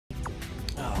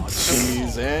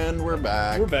Jeez, and we're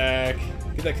back. We're back.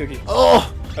 Get that cookie.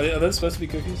 Oh! Are those supposed to be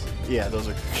cookies? Yeah, those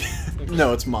are cookies.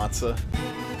 No, it's matzah.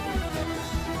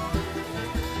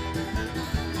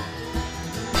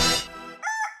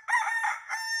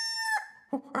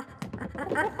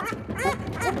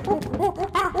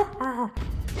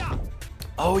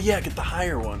 Oh yeah, get the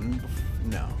higher one.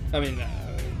 No. I mean,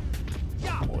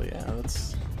 Well, yeah,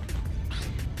 that's...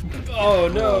 oh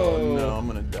no! Oh no, I'm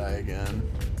gonna die again.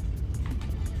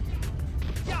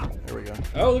 There we go.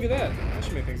 Oh, look at that. That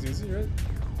should make things easy, right?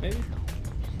 Maybe?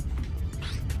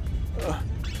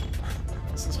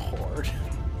 This is hard.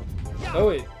 Oh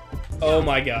wait. Oh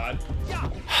my god.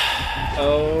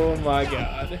 Oh my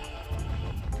god.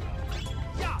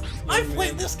 I've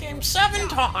played this game 7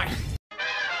 times!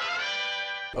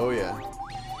 Oh yeah.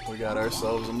 We got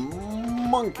ourselves a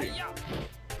monkey.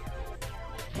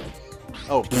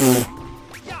 Oh. Did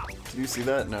you see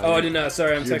that? No. Oh, I did not.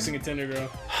 Sorry, I'm texting a Tinder girl.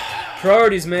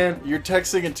 Priorities, man. You're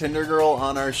texting a Tinder girl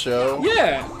on our show?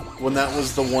 Yeah. When that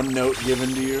was the one note given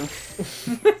to you?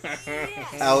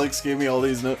 Alex gave me all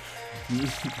these notes. You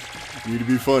need to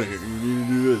be funny. You need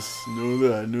to do this. Know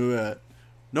that. Know that.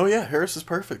 No, yeah, Harris is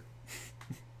perfect.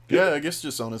 Yeah, I guess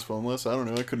just on his phone list. I don't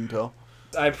know. I couldn't tell.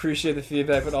 I appreciate the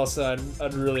feedback, but also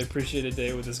I'd really appreciate a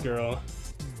date with this girl.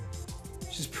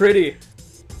 She's pretty.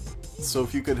 So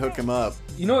if you could hook him up.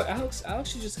 You know what, Alex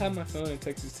should just have my phone and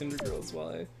text these Tinder girls while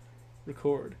I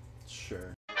record.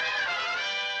 Sure.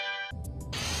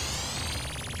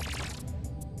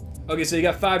 Okay, so you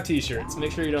got 5 t-shirts.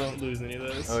 Make sure you don't lose any of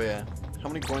those. Oh yeah. How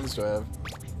many coins do I have?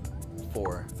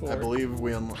 4. I believe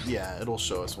we unlocked. Yeah, it'll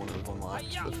show us when we've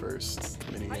unlocked the first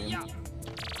minigame.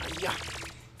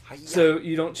 So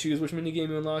you don't choose which minigame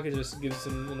you unlock, it just gives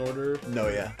it an order? No,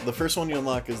 yeah. The first one you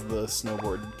unlock is the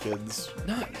snowboard kids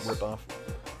Nice. ripoff.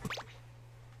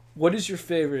 What is your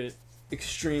favorite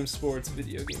extreme sports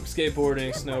video game?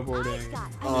 Skateboarding, snowboarding,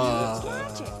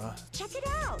 Check it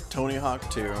out. Tony Hawk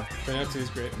 2. Tony Hawk 2 is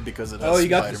great. Because it has Oh, you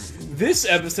got Spider-Man. this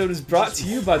episode is brought to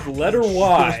you by the letter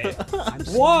Y.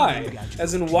 Why?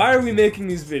 As in, why are we making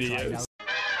these videos?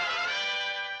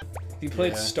 You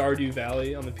played Stardew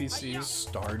Valley on the PC?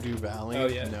 Stardew Valley? Oh,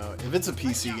 yeah. No. If it's a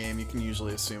PC game, you can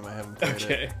usually assume I haven't played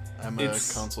it. I'm a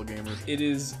console gamer. It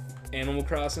is Animal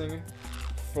Crossing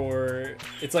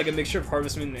it's like a mixture of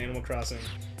Harvest Moon and Animal Crossing,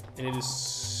 and it is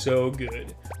so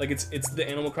good. Like it's the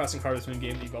Animal Crossing Harvest Moon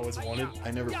game that you've always wanted.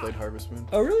 I never played Harvest Moon.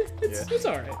 Oh really? It's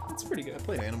alright. It's pretty good. I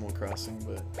played Animal Crossing,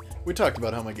 but we talked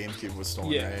about how my GameCube was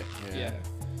stolen, right? Yeah.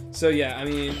 So yeah, I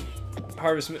mean,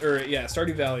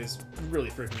 Stardew Valley is really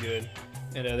freaking good,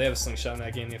 and they have a slingshot in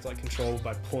that game. You have to like control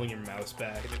by pulling your mouse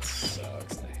back, and it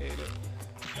sucks. I hate it.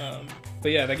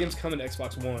 But yeah, that game's coming to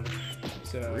Xbox One,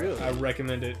 so really? I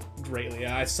recommend it greatly.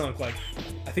 I sunk like,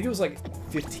 I think it was like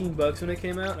 $15 when it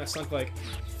came out, and I sunk like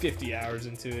 50 hours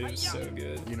into it. It was so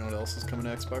good. You know what else is coming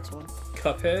to Xbox One?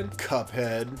 Cuphead.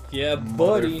 Cuphead. Yeah,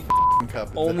 buddy.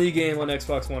 Cuphead. Only game on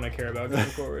Xbox One I care about going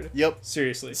forward. Yep.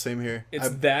 Seriously. Same here. It's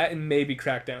that and maybe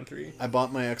Crackdown 3. I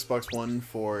bought my Xbox One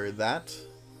for that,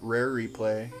 Rare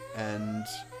Replay, and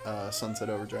Sunset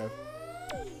Overdrive.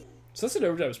 Sunset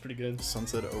Overdrive was pretty good.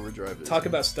 Sunset Overdrive is Talk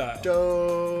about style.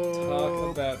 dope.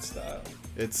 Talk about style.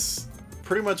 It's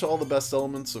pretty much all the best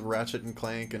elements of Ratchet and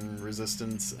Clank and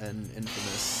Resistance and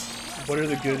Infamous. What are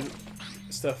the good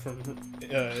stuff from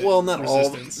well, not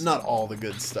Resistance? all the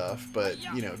good stuff, but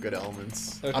you know, good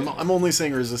elements. Okay. I'm only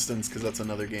saying Resistance because that's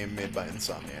another game made by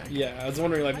Insomniac. Yeah, I was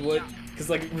wondering like what, because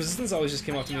like Resistance always just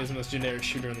came off to me as the most generic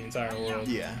shooter in the entire world.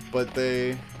 Yeah, but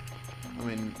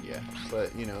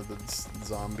you know, the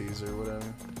zombies or whatever.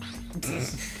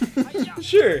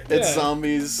 Sure. It's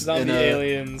zombies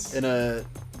aliens in a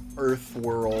Earth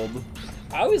world.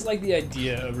 I always like the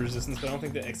idea of Resistance, but I don't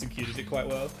think they executed it quite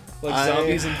well. Like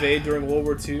zombies invade during World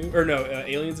War II, or no,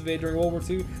 aliens invade during World War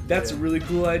II. That's a really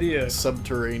cool idea.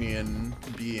 Subterranean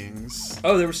beings.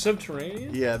 Oh, they were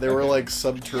subterranean? Yeah, they were like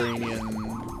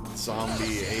subterranean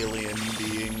zombie alien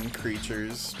being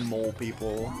creatures, mole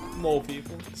people. Mole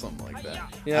people. Something like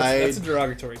that. Yeah, that's a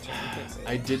derogatory term. You can't say that.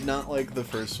 I did not like the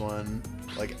first one,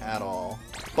 like, at all.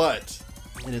 But,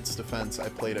 in its defense, I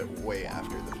played it way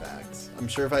after the fact. I'm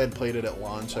sure if I had played it at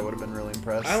launch, I would have been really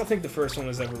impressed. I don't think the first one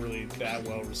was ever really that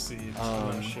well received.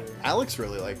 I'm not sure. Alex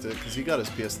really liked it, because he got his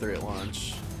PS3 at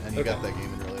launch, and he got that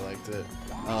game and really liked it.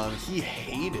 He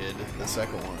hated the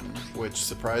second one, which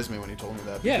surprised me when he told me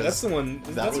that. Yeah, that's the one.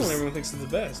 That's the one everyone thinks is the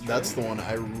best. Right? That's the one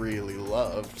I really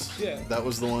loved. Yeah. That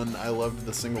was the one I loved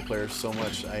the single player so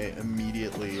much. I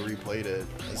immediately replayed it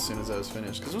as soon as I was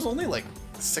finished because it was only like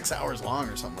 6 hours long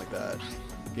or something like that.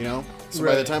 You know. So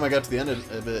by the time I got to the end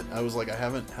of it, I was like, I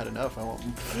haven't had enough. I want.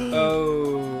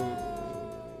 Oh.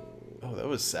 Oh, that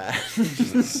was sad.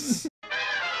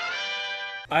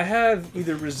 I have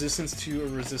either Resistance 2 or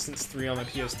Resistance 3 on my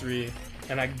PS3,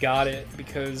 and I got it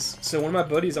because... So one of my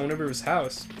buddies, I went over to his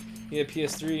house. He had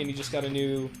PS3, and he just got a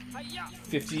new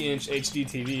 50-inch HD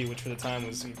TV, which for the time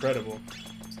was incredible.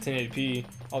 It's 1080p,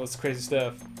 all this crazy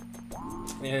stuff.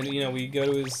 And, you know, we go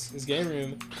to his game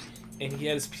room, and he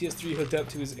had his PS3 hooked up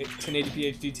to his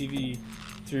 1080p HD TV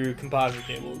through composite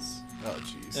cables. Oh,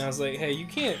 jeez. And I was like, hey, you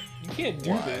can't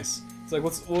do this. It's like,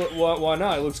 why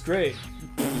not? It looks great.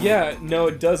 Yeah, no,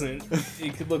 it doesn't.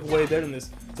 It could look way better than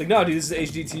this. It's like, no, dude, this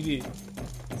is HD TV.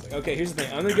 It's like, okay, here's the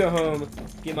thing. I'm gonna go home,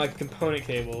 get my component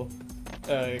cable,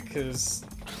 because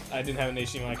I didn't have an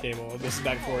HDMI cable. This is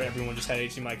back before everyone just had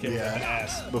HDMI cable like an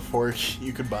ass. Before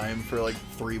you could buy them for like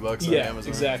 $3 on Amazon.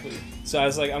 Exactly. So I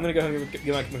was like, I'm gonna go home and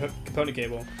get my component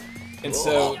cable. And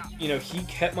so, you know, he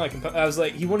kept my component. I was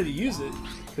like, he wanted to use it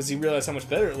because he realized how much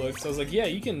better it looked. So I was like, yeah,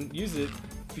 you can use it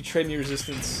if you trade me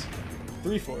Resistance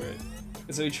 3 for it.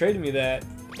 And so he traded me that,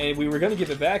 and we were going to give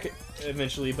it back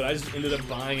eventually, but I just ended up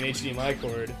buying an HDMI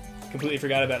cord. Completely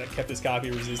forgot about it, kept this copy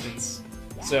of Resistance.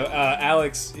 So,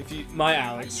 Alex, if you want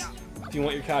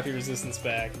your copy of Resistance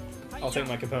back, I'll take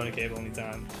my component cable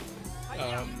anytime.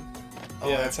 Yeah,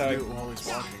 that's how I do it while he's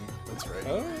walking. That's right.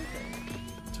 Oh, okay.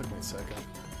 Took me a second.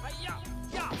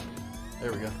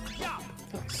 There we go.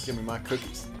 Nice. Give me my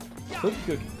cookies.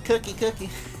 Cookie. Cookie.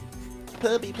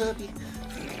 Puppy.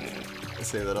 I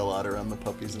say that a lot around the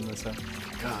puppies in this house.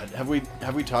 God, have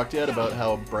we talked yet about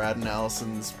how Brad and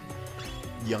Allison's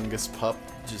youngest pup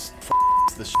just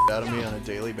f***s the shit out of me on a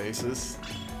daily basis?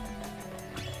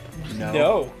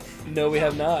 No, we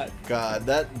have not. God,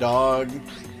 that dog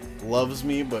loves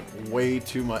me, but way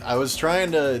too much. I was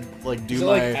trying to like do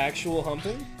like actual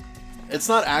humping? It's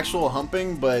not actual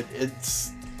humping, but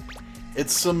it's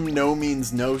some no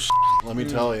means no shit, let me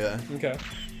tell you. Okay.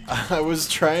 I was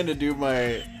trying to do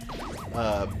my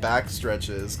back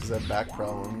stretches because I have back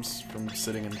problems from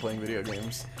sitting and playing video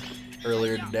games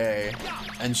earlier today,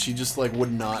 and she just like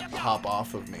would not hop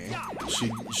off of me.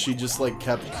 She just like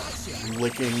kept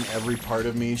licking every part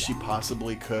of me she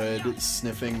possibly could,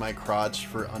 sniffing my crotch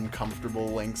for uncomfortable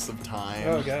lengths of time.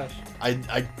 Oh gosh.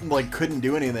 I like couldn't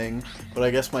do anything, but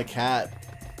I guess my cat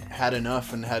had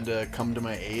enough and had to come to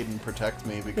my aid and protect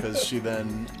me because she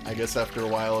then, I guess after a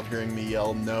while of hearing me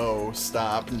yell, no,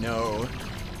 stop, no,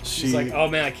 she's like, oh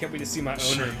man, I can't wait to see my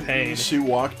owner in pain. She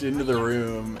walked into the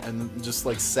room and just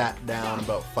like sat down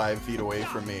about 5 feet away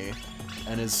from me,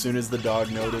 and as soon as the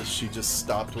dog noticed, she just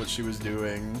stopped what she was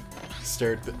doing,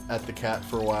 stared at the cat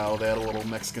for a while, they had a little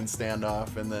Mexican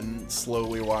standoff, and then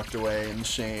slowly walked away in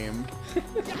shame.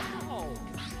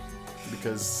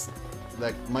 Because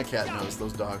my cat knows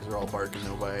those dogs are all bark and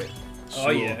no bite.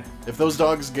 Oh yeah. If those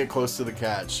dogs get close to the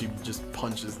cat, she just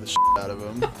punches the shit out of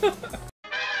them.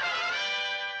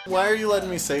 Why are you letting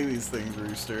me say these things,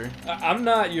 Rooster? I'm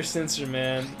not your censor,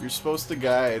 man. You're supposed to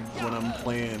guide when I'm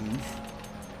playing.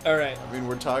 Alright. I mean,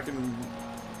 we're talking...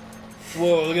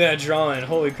 Whoa, look at that drawing.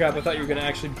 Holy crap, I thought you were going to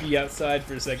actually be outside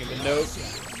for a second, but nope.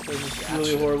 There's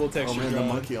really horrible texture Oh man, drawing.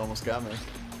 the monkey almost got me.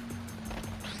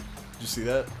 Did you see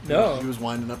that? No. He was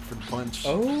winding up for the punch.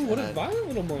 Oh, what a violent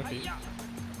little monkey.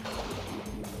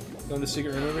 Go in the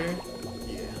secret room over here?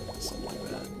 Yeah, something like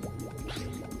that.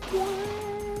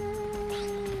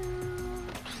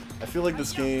 I feel like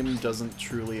this game doesn't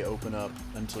truly open up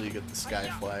until you get the Sky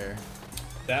Flyer.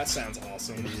 That sounds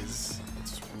awesome. It's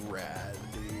rad,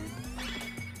 dude.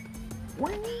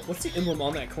 What's the emblem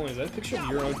on that coin? Is that a picture of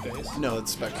your own face? No,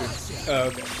 it's Spectre. Oh,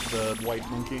 okay. The white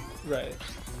monkey. Right.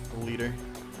 The leader.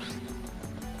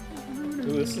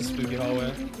 Ooh, this is a spooky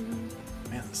hallway.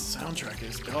 Man, the soundtrack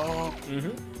is dope.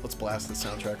 Let's blast the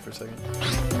soundtrack for a second.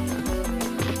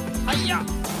 Hiya!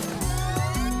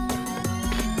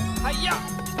 Hiya!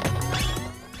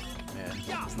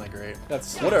 Man, isn't that great?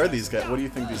 That's What are these guys? What do you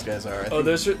think these guys are? I Oh,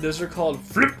 think, those are called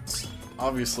flips.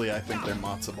 obviously, I think they're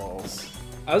matzo balls.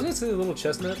 I was gonna say the little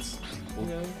chestnuts, you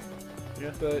know.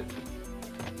 Yeah. But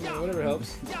you know, whatever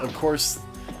helps. Of course,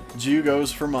 Jew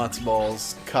goes for matzo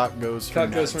balls. Cock goes for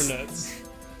Cock nuts. goes for nuts.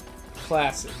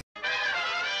 Classic.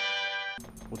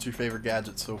 What's your favorite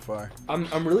gadget so far?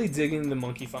 I'm really digging the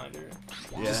monkey finder.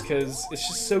 Yeah. Just because it's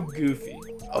just so goofy.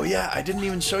 Oh yeah, I didn't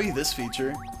even show you this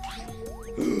feature.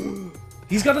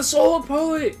 He's got a solo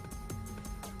poet!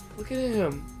 Look at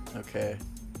him. Okay.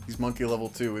 He's monkey level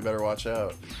 2, we better watch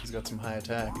out. He's got some high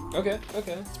attack. Okay.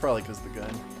 It's probably because of the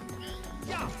gun.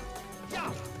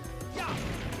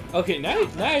 Okay, now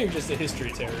you're just a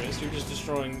history terrorist. You're just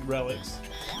destroying relics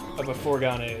of a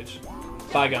bygone age.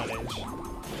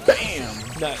 BAM!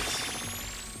 Nice.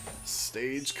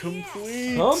 Stage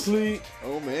complete! Complete!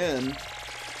 Oh man.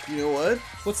 You know what?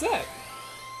 What's that?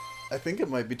 I think it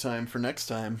might be time for next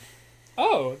time.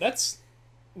 Oh, that's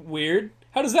weird.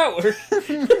 How does that work?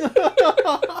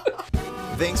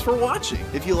 Thanks for watching.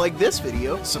 If you like this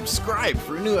video, subscribe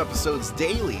for new episodes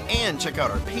daily, and check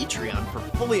out our Patreon for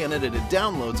fully unedited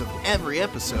downloads of every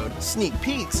episode, sneak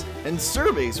peeks, and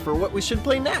surveys for what we should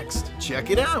play next. Check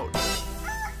it out.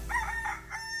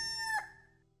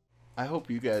 I hope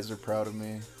you guys are proud of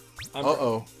me.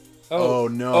 Uh-oh. Oh,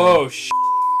 no. Oh, shit.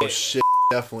 Oh, shit.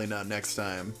 Definitely not next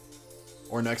time.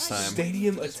 Or next time.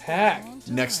 Stadium attack.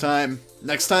 Next time.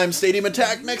 Next time, stadium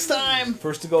attack. Next time.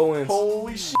 First to go wins.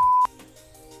 Holy shit.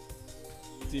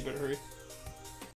 You better hurry.